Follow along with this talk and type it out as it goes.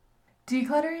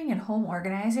Decluttering and home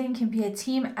organizing can be a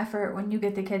team effort when you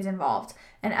get the kids involved.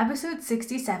 In episode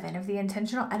 67 of the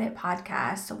Intentional Edit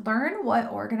podcast, learn what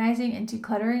organizing and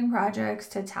decluttering projects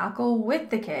to tackle with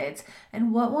the kids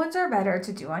and what ones are better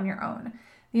to do on your own.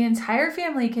 The entire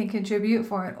family can contribute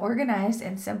for an organized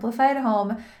and simplified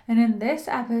home, and in this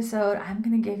episode, I'm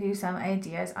going to give you some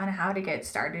ideas on how to get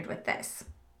started with this.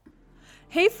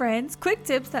 Hey friends, quick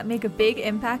tips that make a big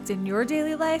impact in your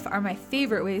daily life are my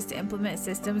favorite ways to implement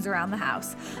systems around the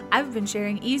house. I've been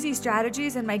sharing easy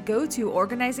strategies and my go-to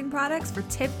organizing products for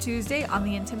Tip Tuesday on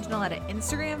the Intentional Edit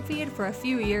Instagram feed for a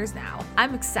few years now.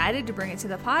 I'm excited to bring it to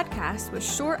the podcast with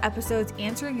short episodes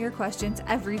answering your questions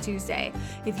every Tuesday.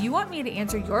 If you want me to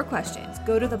answer your questions,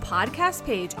 go to the podcast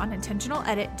page on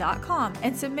intentionaledit.com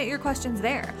and submit your questions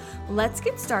there. Let's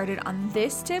get started on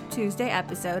this Tip Tuesday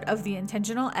episode of the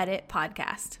Intentional Edit podcast.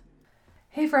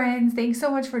 Hey friends, thanks so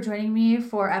much for joining me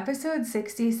for episode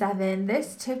 67,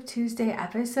 this Tip Tuesday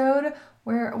episode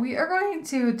where we are going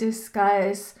to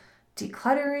discuss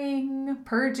decluttering,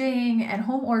 purging, and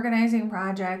home organizing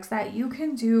projects that you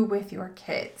can do with your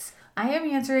kids. I am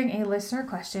answering a listener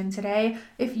question today.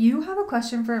 If you have a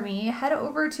question for me, head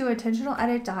over to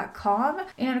intentionaledit.com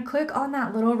and click on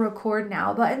that little record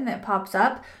now button that pops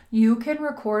up. You can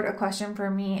record a question for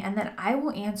me and then I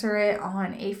will answer it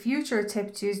on a future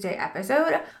Tip Tuesday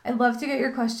episode. I'd love to get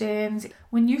your questions.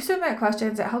 When you submit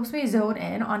questions, it helps me zone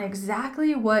in on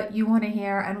exactly what you want to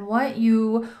hear and what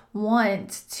you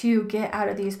want to get out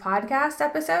of these podcast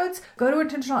episodes. Go to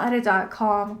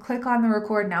intentionaledit.com, click on the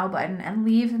record now button, and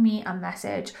leave me a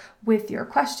message with your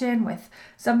question, with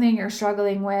something you're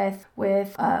struggling with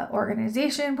an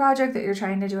organization project that you're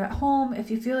trying to do at home.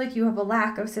 If you feel like you have a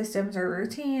lack of systems or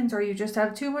routines, or you just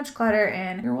have too much clutter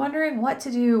and you're wondering what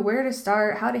to do, where to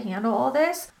start, how to handle all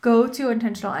this, go to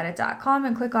intentionaledit.com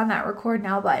and click on that record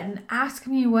now button. Ask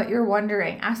me what you're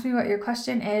wondering. Ask me what your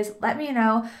question is. Let me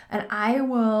know, and I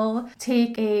will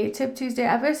take a Tip Tuesday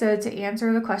episode to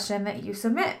answer the question that you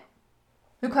submit.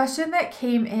 The question that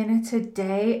came in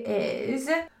today is,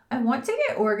 I want to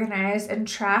get organized and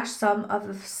trash some of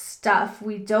the stuff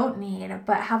we don't need,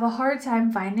 but have a hard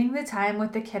time finding the time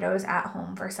with the kiddos at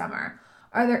home for summer.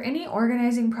 Are there any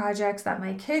organizing projects that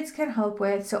my kids can help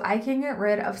with so I can get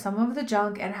rid of some of the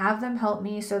junk and have them help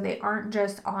me so they aren't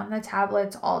just on the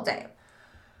tablets all day?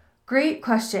 Great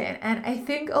question. And I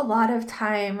think a lot of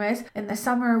times in the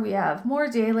summer we have more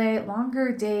daylight,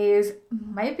 longer days,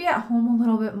 might be at home a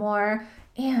little bit more,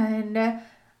 and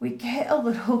we get a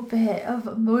little bit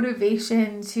of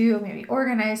motivation to maybe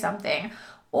organize something.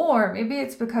 Or maybe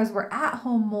it's because we're at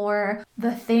home more.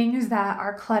 The things that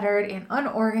are cluttered and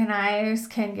unorganized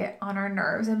can get on our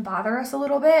nerves and bother us a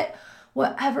little bit.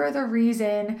 Whatever the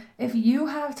reason, if you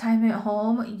have time at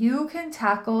home, you can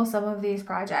tackle some of these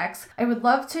projects. I would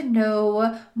love to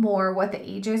know more what the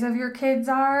ages of your kids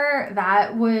are.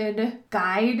 That would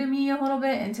guide me a little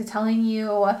bit into telling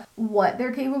you what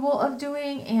they're capable of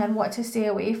doing and what to stay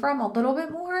away from a little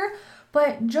bit more.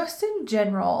 But just in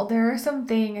general, there are some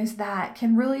things that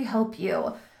can really help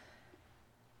you.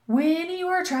 When you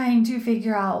are trying to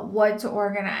figure out what to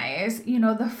organize,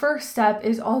 the first step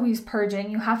is always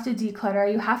purging. You have to declutter.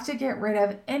 You have to get rid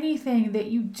of anything that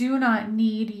you do not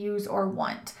need, use, or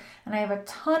want. And I have a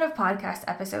ton of podcast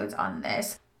episodes on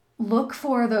this. Look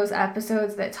for those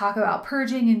episodes that talk about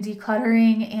purging and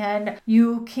decluttering, and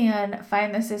you can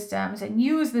find the systems and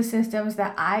use the systems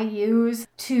that I use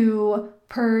to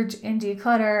purge and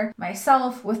declutter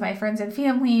myself, with my friends and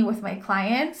family, with my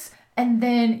clients. And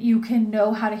then you can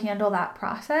know how to handle that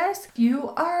process. If you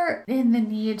are in the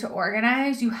need to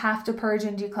organize, you have to purge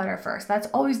and declutter first. That's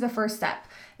always the first step.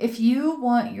 If you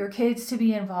want your kids to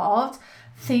be involved,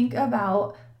 think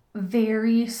about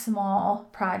very small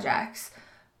projects.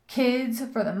 Kids,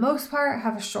 for the most part,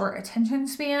 have a short attention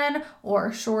span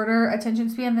or shorter attention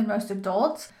span than most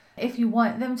adults. If you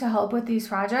want them to help with these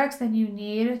projects, then you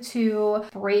need to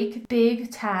break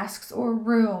big tasks or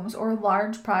rooms or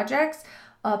large projects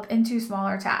up into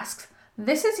smaller tasks.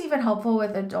 This is even helpful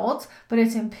with adults, but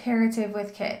it's imperative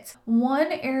with kids.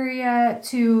 One area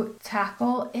to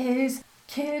tackle is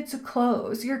kids'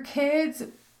 clothes. Your kids,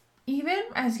 even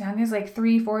as young as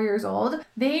 3-4 years old,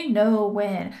 they know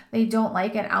when they don't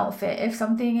like an outfit. If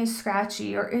something is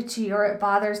scratchy or itchy or it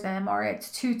bothers them or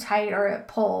it's too tight or it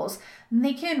pulls, and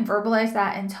they can verbalize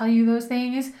that and tell you those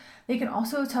things. They can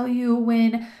also tell you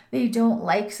when they don't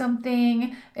like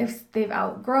something, if they've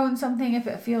outgrown something, if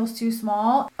it feels too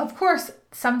small. Of course,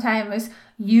 sometimes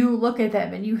you look at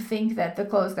them and you think that the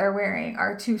clothes they're wearing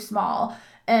are too small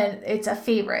and it's a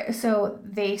favorite. So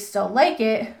they still like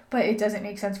it, but it doesn't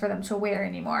make sense for them to wear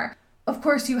anymore. Of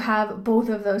course, you have both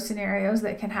of those scenarios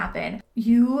that can happen.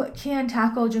 You can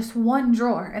tackle just one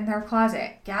drawer in their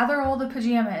closet, gather all the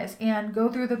pajamas and go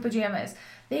through the pajamas.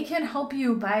 They can help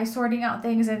you by sorting out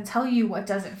things and tell you what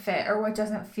doesn't fit or what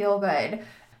doesn't feel good.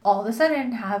 All of a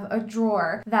sudden have a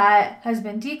drawer that has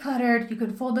been decluttered. You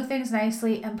can fold the things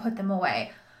nicely and put them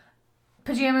away.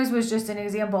 Pajamas was just an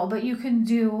example, but you can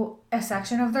do a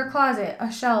section of their closet,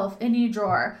 a shelf, any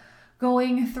drawer,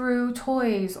 going through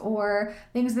toys or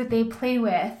things that they play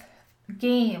with,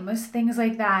 games, things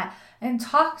like that, and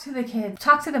talk to the kids.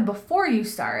 Talk to them before you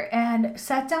start and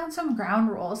set down some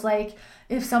ground rules. Like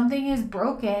if something is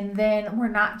broken, then we're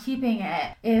not keeping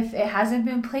it. If it hasn't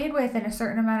been played with in a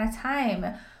certain amount of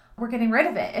time, we're getting rid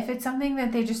of it. If it's something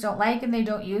that they just don't like and they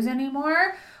don't use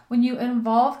anymore, when you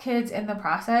involve kids in the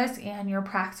process and you're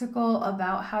practical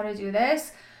about how to do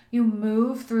this, you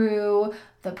move through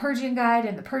the purging guide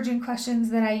and the purging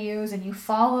questions that I use, and you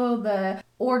follow the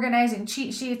organizing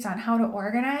cheat sheets on how to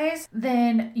organize,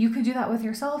 then you can do that with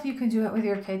yourself. You can do it with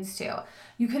your kids too.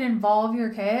 You can involve your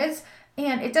kids,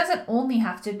 and it doesn't only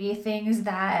have to be things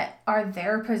that are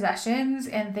their possessions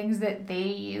and things that they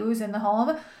use in the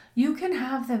home. You can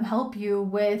have them help you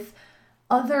with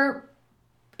other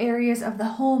areas of the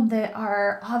home that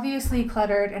are obviously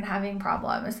cluttered and having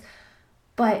problems.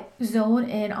 But zone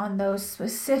in on those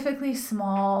specifically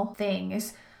small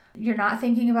things. You're not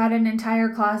thinking about an entire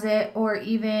closet or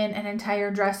even an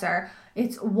entire dresser.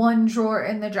 It's one drawer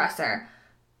in the dresser.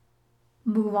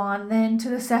 Move on then to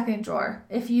the second drawer.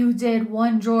 If you did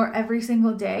one drawer every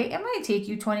single day, it might take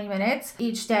you 20 minutes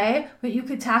each day, but you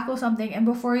could tackle something and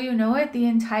before you know it, the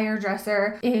entire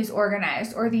dresser is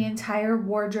organized or the entire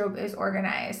wardrobe is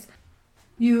organized.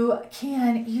 You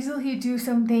can easily do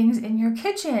some things in your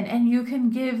kitchen and you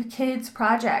can give kids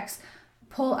projects.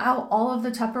 Pull out all of the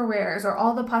Tupperwares or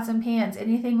all the pots and pans,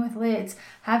 anything with lids.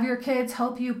 Have your kids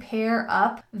help you pair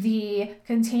up the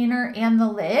container and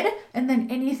the lid, and then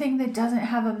anything that doesn't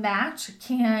have a match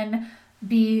can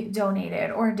be donated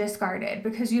or discarded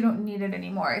because you don't need it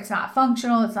anymore. It's not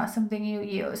functional. It's not something you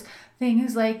use.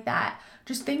 Things like that.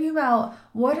 Just thinking about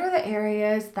what are the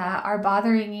areas that are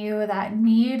bothering you that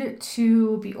need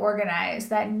to be organized,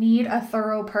 that need a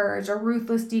thorough purge or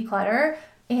ruthless declutter,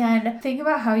 and think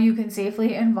about how you can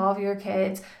safely involve your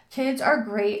kids. Kids are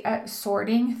great at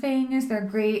sorting things. They're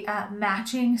great at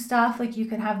matching stuff. Like you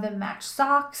can have them match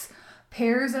socks,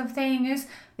 pairs of things.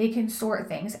 They can sort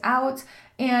things out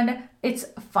and it's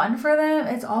fun for them.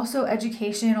 It's also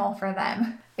educational for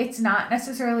them. It's not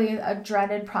necessarily a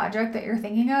dreaded project that you're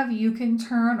thinking of. You can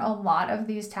turn a lot of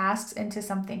these tasks into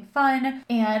something fun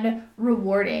and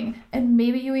rewarding. And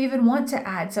maybe you even want to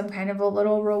add some kind of a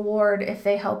little reward if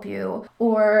they help you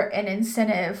or an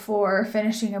incentive for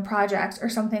finishing a project or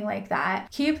something like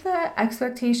that. Keep the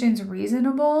expectations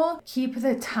reasonable. Keep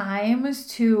the times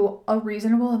to a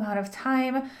reasonable amount of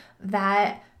time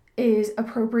that is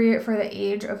appropriate for the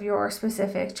age of your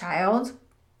specific child.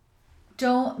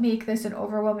 Don't make this an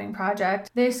overwhelming project.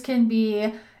 This can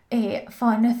be a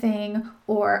fun thing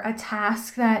or a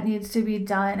task that needs to be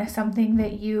done, something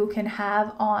that you can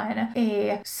have on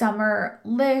a summer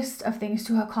list of things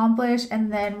to accomplish.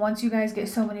 And then once you guys get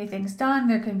so many things done,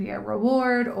 there can be a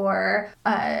reward or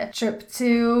a trip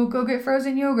to go get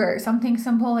frozen yogurt, something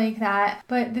simple like that.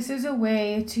 But this is a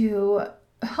way to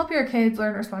help your kids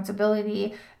learn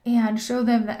responsibility and show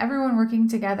them that everyone working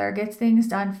together gets things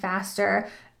done faster.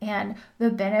 And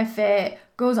the benefit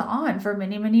goes on for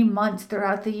many, many months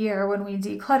throughout the year when we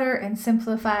declutter and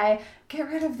simplify, get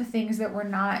rid of the things that we're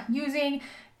not using,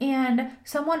 and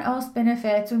someone else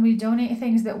benefits when we donate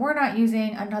things that we're not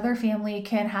using. Another family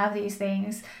can have these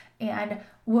things and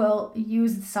will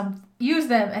use them,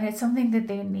 and it's something that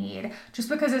they need. Just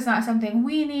because it's not something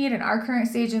we need in our current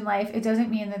stage in life, it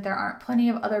doesn't mean that there aren't plenty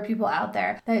of other people out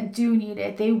there that do need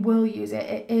it. They will use it.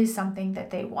 It is something that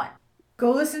they want. Go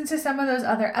listen to some of those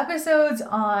other episodes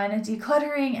on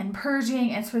decluttering and purging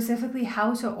and specifically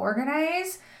how to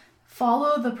organize.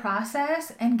 Follow the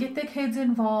process and get the kids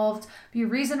involved. Be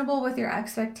reasonable with your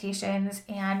expectations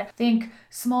and think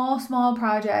small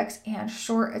projects and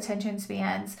short attention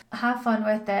spans. Have fun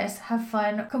with this. Have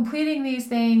fun completing these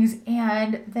things,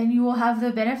 and then you will have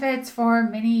the benefits for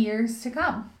many years to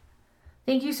come.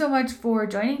 Thank you so much for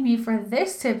joining me for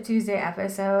this Tip Tuesday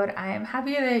episode. I am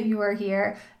happy that you are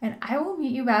here, and I will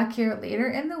meet you back here later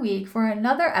in the week for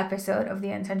another episode of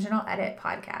the Intentional Edit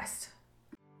podcast.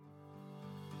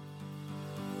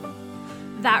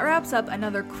 That wraps up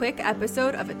another quick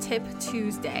episode of a Tip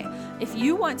Tuesday. If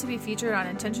you want to be featured on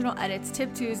Intentional Edit's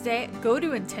Tip Tuesday, go to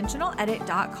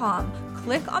intentionaledit.com,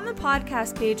 click on the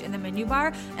podcast page in the menu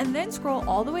bar, and then scroll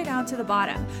all the way down to the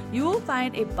bottom. You will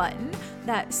find a button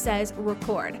that says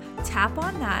record. Tap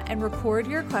on that and record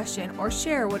your question or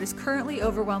share what is currently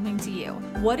overwhelming to you.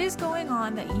 What is going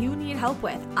on that you need help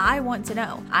with? I want to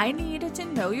know. I need to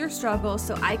know your struggles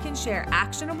so I can share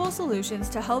actionable solutions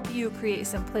to help you create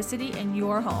simplicity in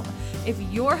your home. If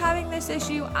you're having this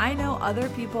issue, I know other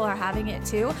people are having it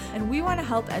too, and we want to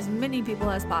help as many people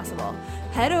as possible.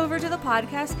 Head over to the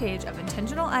podcast page of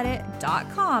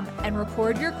intentionaledit.com and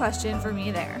record your question for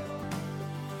me there.